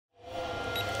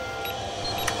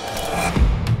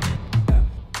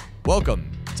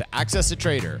Welcome to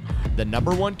AccessATrader, the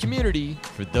 #1 community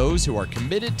for those who are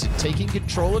committed to taking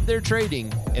control of their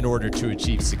trading in order to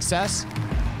achieve success,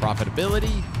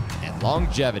 profitability, and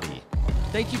longevity.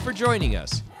 Thank you for joining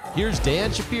us. Here's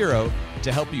Dan Shapiro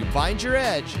to help you find your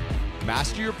edge,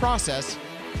 master your process,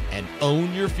 and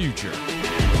own your future.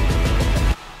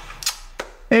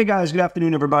 Hey guys, good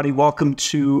afternoon everybody. Welcome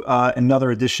to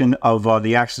another edition of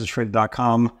the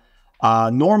AccessATrader.com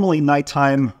normally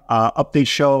nighttime update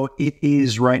show. It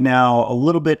is right now a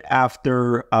little bit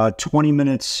after 20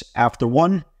 minutes after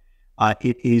 1.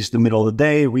 It is the middle of the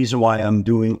day. The reason why I'm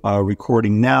doing a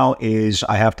recording now is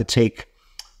I have to take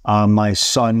my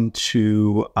son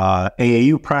to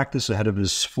AAU practice ahead of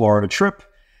his Florida trip.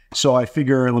 So I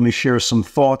figure let me share some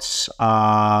thoughts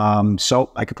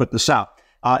so I could put this out.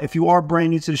 If you are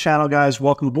brand new to the channel, guys,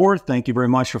 welcome aboard. Thank you very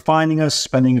much for finding us,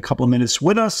 spending a couple of minutes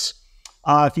with us.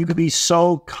 If you could be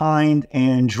so kind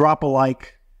and drop a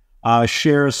like,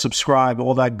 share, subscribe,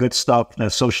 all that good stuff,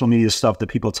 that social media stuff that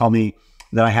people tell me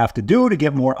that I have to do to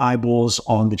get more eyeballs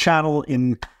on the channel.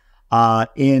 In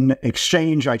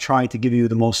exchange, I try to give you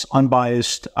the most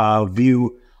unbiased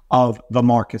view of the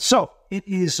market. So it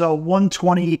is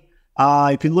 120.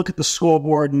 If you look at the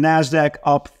scoreboard, NASDAQ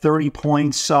up 30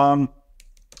 points.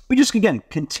 We just, again,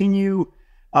 continue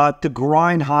to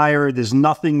grind higher. There's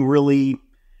nothing really,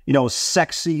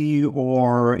 sexy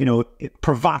or,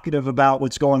 provocative about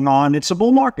what's going on. It's a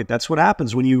bull market. That's what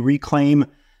happens when you reclaim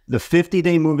the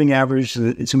 50-day moving average.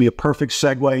 It's going to be a perfect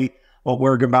segue what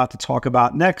we're about to talk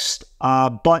about next.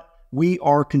 But we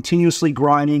are continuously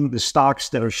grinding the stocks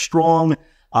that are strong.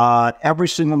 Every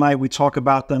single night we talk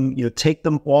about them. Take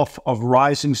them off of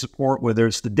rising support, whether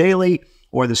it's the daily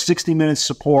or the 60-minute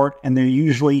support, and they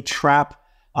usually trap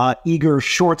eager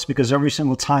shorts because every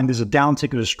single time there's a down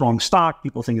tick of a strong stock,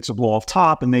 people think it's a blow off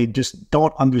top, and they just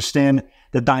don't understand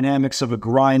the dynamics of a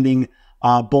grinding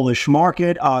bullish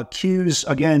market. Qs,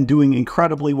 again, doing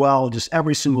incredibly well, just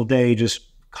every single day, just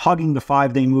hugging the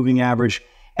 5-day moving average.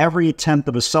 Every attempt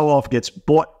of a sell-off gets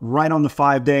bought right on the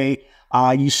 5-day.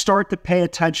 You start to pay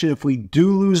attention if we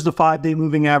do lose the 5-day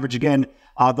moving average again.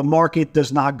 The market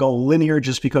does not go linear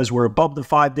just because we're above the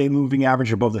 5-day moving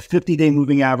average, above the 50-day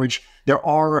moving average. There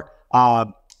are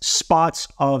spots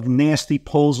of nasty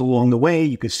pulls along the way.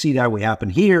 You could see that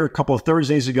happened here a couple of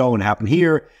Thursdays ago and happened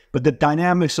here. But the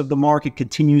dynamics of the market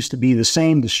continues to be the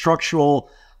same. The structural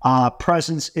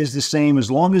presence is the same. As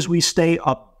long as we stay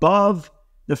above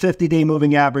the 50-day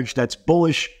moving average, that's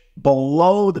bullish.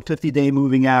 Below the 50-day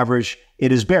moving average,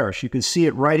 it is bearish. You can see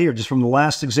it right here, just from the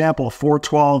last example,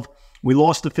 412. We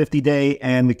lost the 50-day,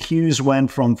 and the Qs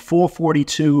went from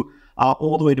 442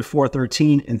 all the way to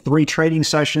 413 in 3 trading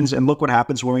sessions. And look what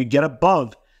happens when we get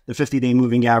above the 50-day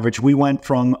moving average. We went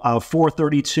from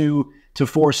 432 to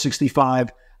 465,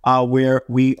 where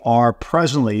we are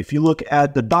presently. If you look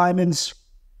at the diamonds,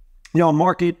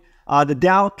 market, the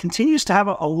Dow continues to have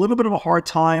a little bit of a hard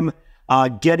time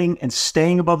getting and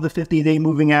staying above the 50-day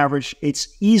moving average. It's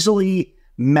easily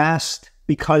masked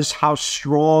because how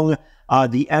strong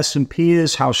the S&P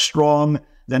is, how strong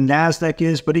the NASDAQ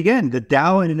is. But again, the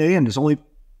Dow, and again, there's only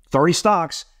 30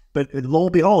 stocks, but lo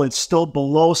and behold, it's still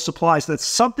below supply. So that's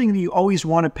something that you always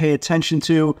want to pay attention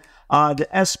to. The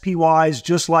SPYs,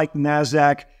 just like the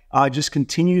NASDAQ, just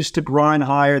continues to grind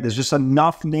higher. There's just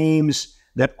enough names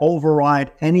that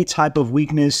override any type of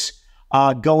weakness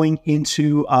going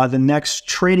into the next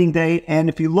trading day. And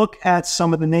if you look at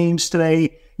some of the names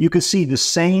today, you can see the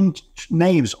same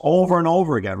names over and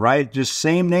over again, right? Just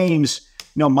same names.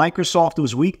 Microsoft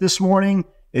was weak this morning.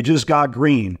 It just got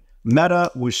green.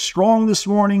 Meta was strong this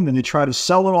morning. Then they try to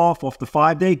sell it off the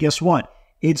 5-day. Guess what?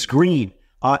 It's green.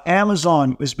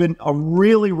 Amazon has been a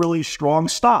really, really strong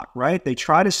stock, right? They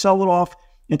try to sell it off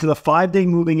into the 5-day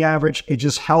moving average. It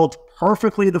just held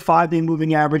perfectly the 5-day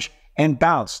moving average and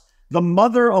bounced. The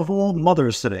mother of all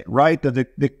mothers today, right? The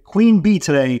queen bee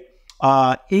today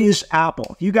is Apple.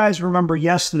 If you guys remember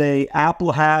yesterday,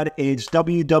 Apple had its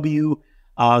WWF,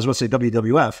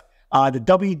 the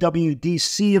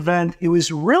WWDC event. It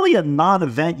was really a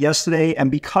non-event yesterday, and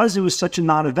because it was such a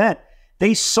non-event,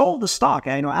 they sold the stock.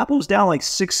 Apple was down like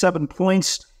 6-7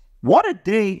 points. What a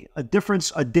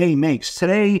difference a day makes.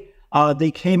 Today,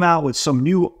 they came out with some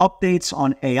new updates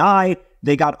on AI.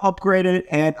 They got upgraded,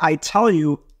 and I tell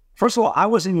you, first of all, I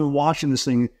wasn't even watching this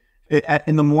thing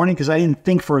in the morning because I didn't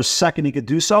think for a second it could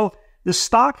do so. The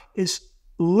stock is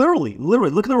literally,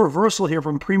 look at the reversal here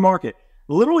from pre-market.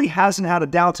 Literally hasn't had a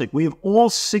downtick. We have all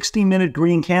 60-minute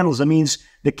green candles. That means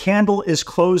the candle is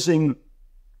closing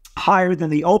higher than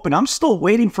the open. I'm still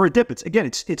waiting for a dip.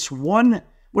 It's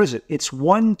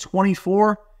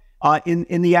 124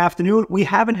 in the afternoon. We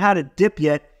haven't had a dip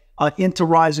yet into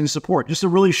rising support. Just to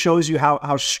really shows you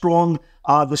how strong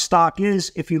the stock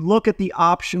is. If you look at the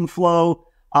option flow,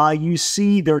 you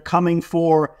see they're coming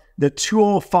for the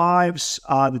 205s,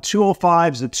 the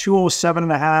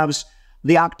 207.5s,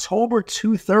 the October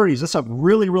 230s. That's a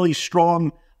really, really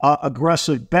strong,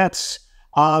 aggressive bets.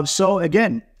 So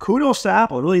again, kudos to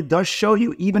Apple. It really does show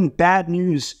you even bad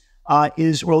news or at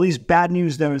least bad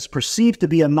news that is perceived to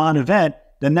be a non-event.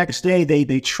 The next day,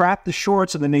 they trap the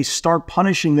shorts and then they start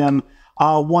punishing them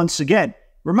once again.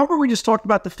 Remember we just talked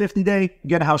about the 50-day,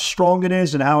 again, how strong it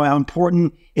is and how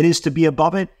important it is to be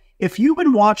above it. If you've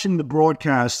been watching the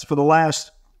broadcast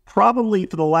probably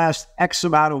for the last X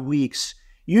amount of weeks,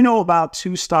 you know about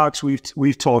two stocks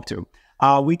we've talked to.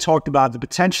 We talked about the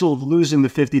potential of losing the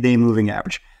 50-day moving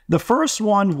average. The first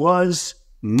one was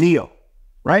NIO,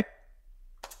 right?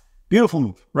 Beautiful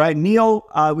move, right?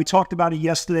 NIO, we talked about it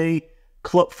yesterday.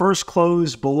 First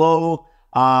close below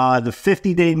the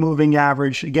 50-day moving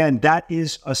average. Again, that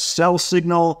is a sell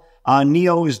signal.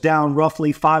 NIO is down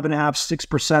roughly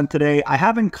 5.5–6% today. I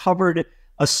haven't covered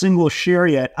a single share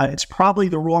yet. It's probably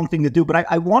the wrong thing to do, but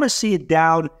I want to see it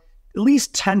down at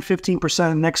least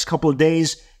 10–15% in the next couple of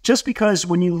days, just because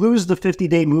when you lose the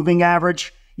 50-day moving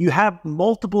average, you have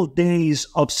multiple days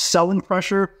of selling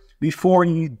pressure before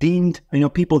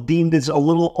people deemed it's a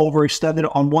little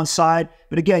overextended on one side.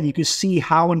 But again, you can see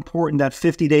how important that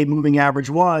 50-day moving average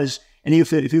was. And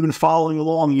if you've been following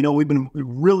along, we've been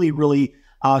really, really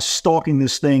stalking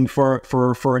this thing for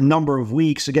a number of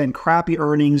weeks. Again, crappy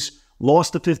earnings,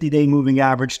 lost the 50-day moving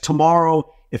average. Tomorrow,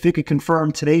 if it could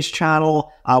confirm today's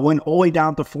channel, went all the way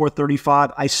down to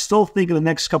 435. I still think in the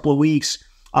next couple of weeks,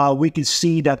 we could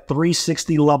see that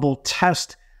 360 level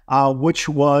test, which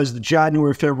was the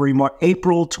January, February, March,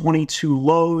 April 22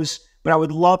 lows. But I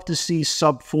would love to see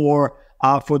sub 4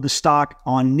 for the stock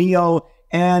on NIO.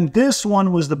 And this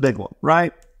one was the big one,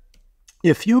 right?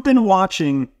 If you've been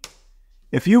watching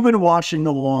along, if you've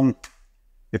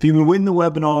been with the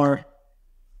webinar,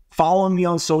 following me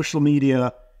on social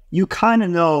media, you kind of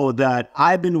know that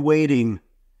I've been waiting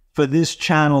for this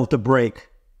channel to break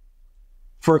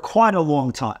for quite a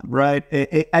long time, right?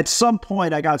 At some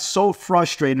point, I got so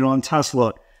frustrated on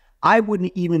Tesla, I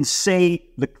wouldn't even say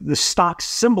the stock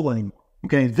symbol anymore.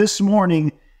 Okay, this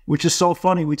morning, which is so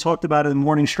funny, we talked about it in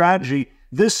morning strategy.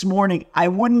 This morning, I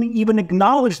wouldn't even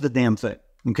acknowledge the damn thing.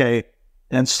 Okay,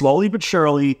 and slowly but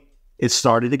surely, it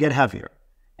started to get heavier,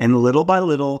 and little by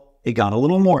little, it got a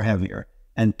little more heavier.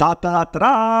 And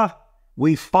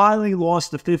we finally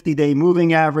lost the 50-day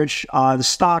moving average. The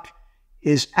stock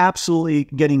is absolutely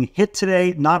getting hit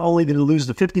today. Not only did it lose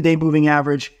the 50-day moving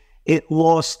average, it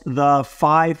lost the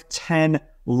 5-10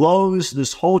 lows,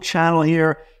 this whole channel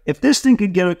here. If this thing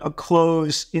could get a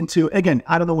close into, again,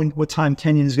 I don't know what time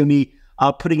Kenyon is going to be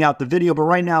putting out the video, but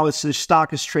right now the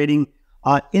stock is trading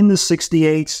in the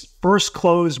 68s. First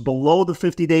close below the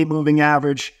 50-day moving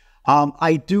average.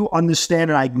 I do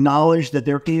understand and I acknowledge that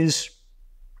there is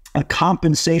a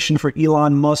compensation for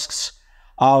Elon Musk's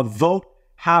vote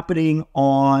happening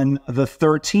on the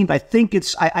 13th. I think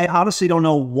I honestly don't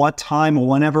know what time or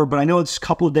whenever, but I know it's a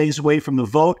couple of days away from the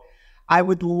vote. I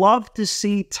would love to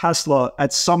see Tesla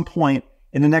at some point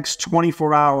in the next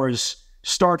 24 hours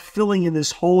start filling in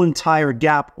this whole entire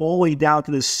gap all the way down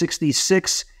to the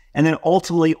 66 and then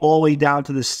ultimately all the way down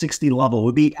to the 60 level. It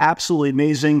would be absolutely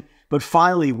amazing. But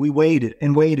finally, we waited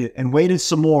and waited and waited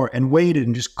some more and waited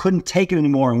and just couldn't take it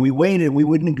anymore. And we waited and we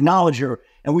wouldn't acknowledge her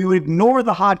and we would ignore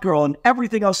the hot girl and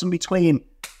everything else in between.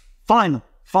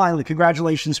 Finally,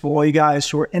 congratulations for all you guys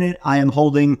who are in it. I am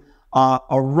holding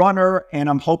a runner and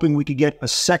I'm hoping we could get a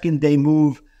second day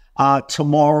move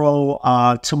tomorrow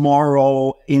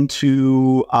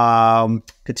into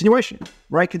continuation,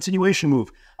 right? Continuation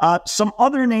move. Some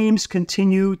other names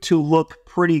continue to look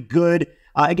pretty good.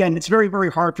 Again, it's very, very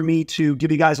hard for me to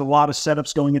give you guys a lot of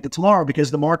setups going into tomorrow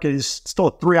because the market is still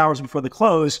 3 hours before the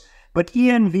close. But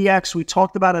ENVX, we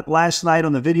talked about it last night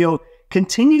on the video,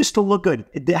 continues to look good.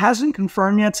 It hasn't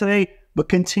confirmed yet today, but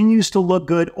continues to look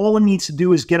good. All it needs to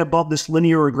do is get above this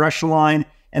linear regression line,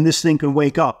 and this thing can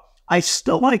wake up. I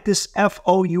still like this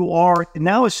FOUR.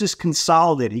 Now it's just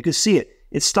consolidated. You can see it.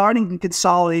 It's starting to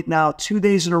consolidate now 2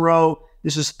 days in a row.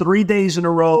 This is 3 days in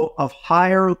a row of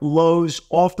higher lows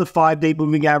off the 5-day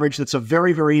moving average. That's a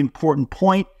very, very important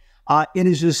point. It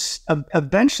is just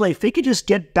eventually, if they could just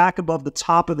get back above the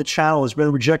top of the channel, has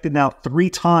been rejected now 3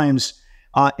 times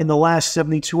in the last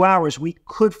 72 hours, we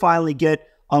could finally get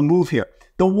a move here.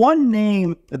 The one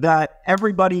name that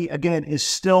everybody, again, is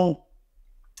still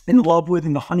in love with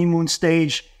in the honeymoon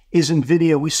stage is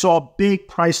NVIDIA. We saw big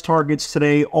price targets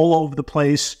today all over the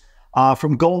place.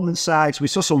 From Goldman Sachs, we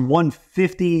saw some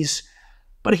 150s.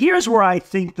 But here's where I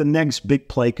think the next big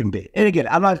play can be. And again,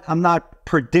 I'm not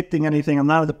predicting anything. I'm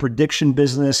not in the prediction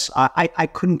business. I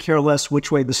couldn't care less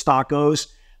which way the stock goes.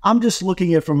 I'm just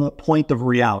looking at it from a point of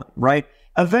reality, right?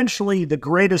 Eventually, the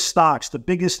greatest stocks, the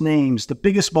biggest names, the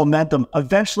biggest momentum,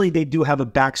 eventually they do have a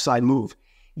backside move.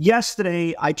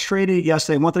 Yesterday, I traded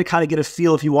yesterday. I wanted to kind of get a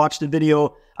feel. If you watched the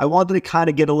video, I wanted to kind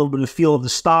of get a little bit of feel of the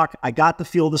stock. I got the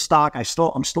feel of the stock.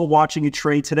 I'm still watching it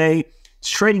trade today. It's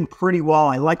trading pretty well.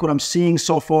 I like what I'm seeing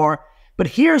so far. But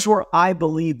here's where I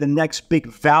believe the next big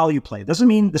value play. Doesn't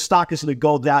mean the stock is going to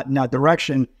go in that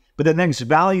direction, but the next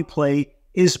value play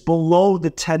is below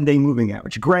the 10-day moving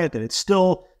average. Granted, it's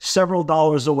still several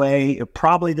dollars away. It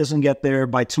probably doesn't get there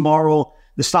by tomorrow.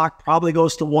 The stock probably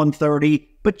goes to 130,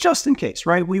 but just in case,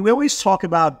 right? We always talk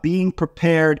about being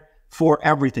prepared for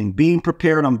everything, being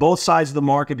prepared on both sides of the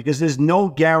market, because there's no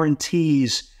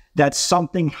guarantees that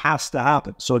something has to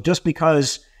happen. So just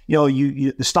because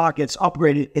the stock gets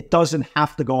upgraded, it doesn't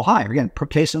have to go higher. Again,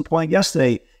 case in point,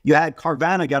 yesterday you had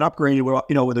Carvana got upgraded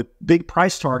with a big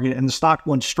price target, and the stock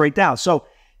went straight down. So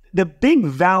the big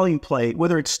value play,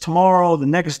 whether it's tomorrow, the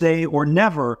next day, or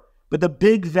never, but the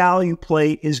big value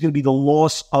play is going to be the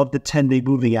loss of the 10-day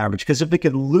moving average. Because if it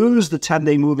could lose the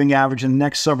 10-day moving average in the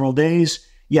next several days,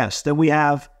 yes, then we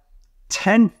have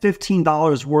 $10,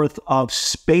 $15 worth of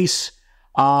space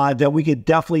that we could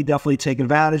definitely take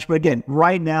advantage. But again,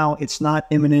 right now, it's not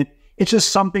imminent. It's just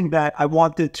something that I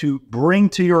wanted to bring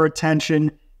to your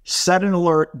attention, set an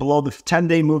alert below the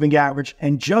 10-day moving average,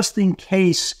 and just in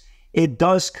case it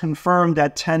does confirm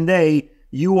that 10-day,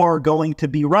 you are going to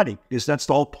be ready, because that's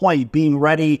the whole point, being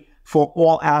ready for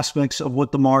all aspects of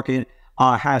what the market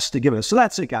has to give us. So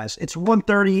that's it, guys. It's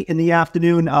 1:30 in the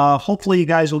afternoon. Hopefully, you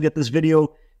guys will get this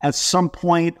video at some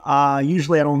point.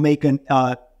 Usually, I don't make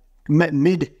a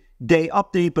midday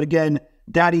update, but again,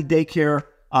 daddy daycare,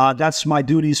 that's my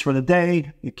duties for the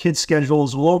day. Your kids'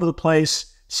 schedules all over the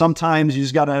place. Sometimes you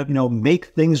just got to, make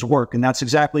things work, and that's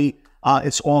exactly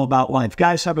it's all about life.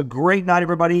 Guys, have a great night,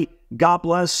 everybody. God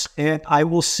bless, and I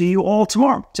will see you all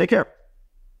tomorrow. Take care.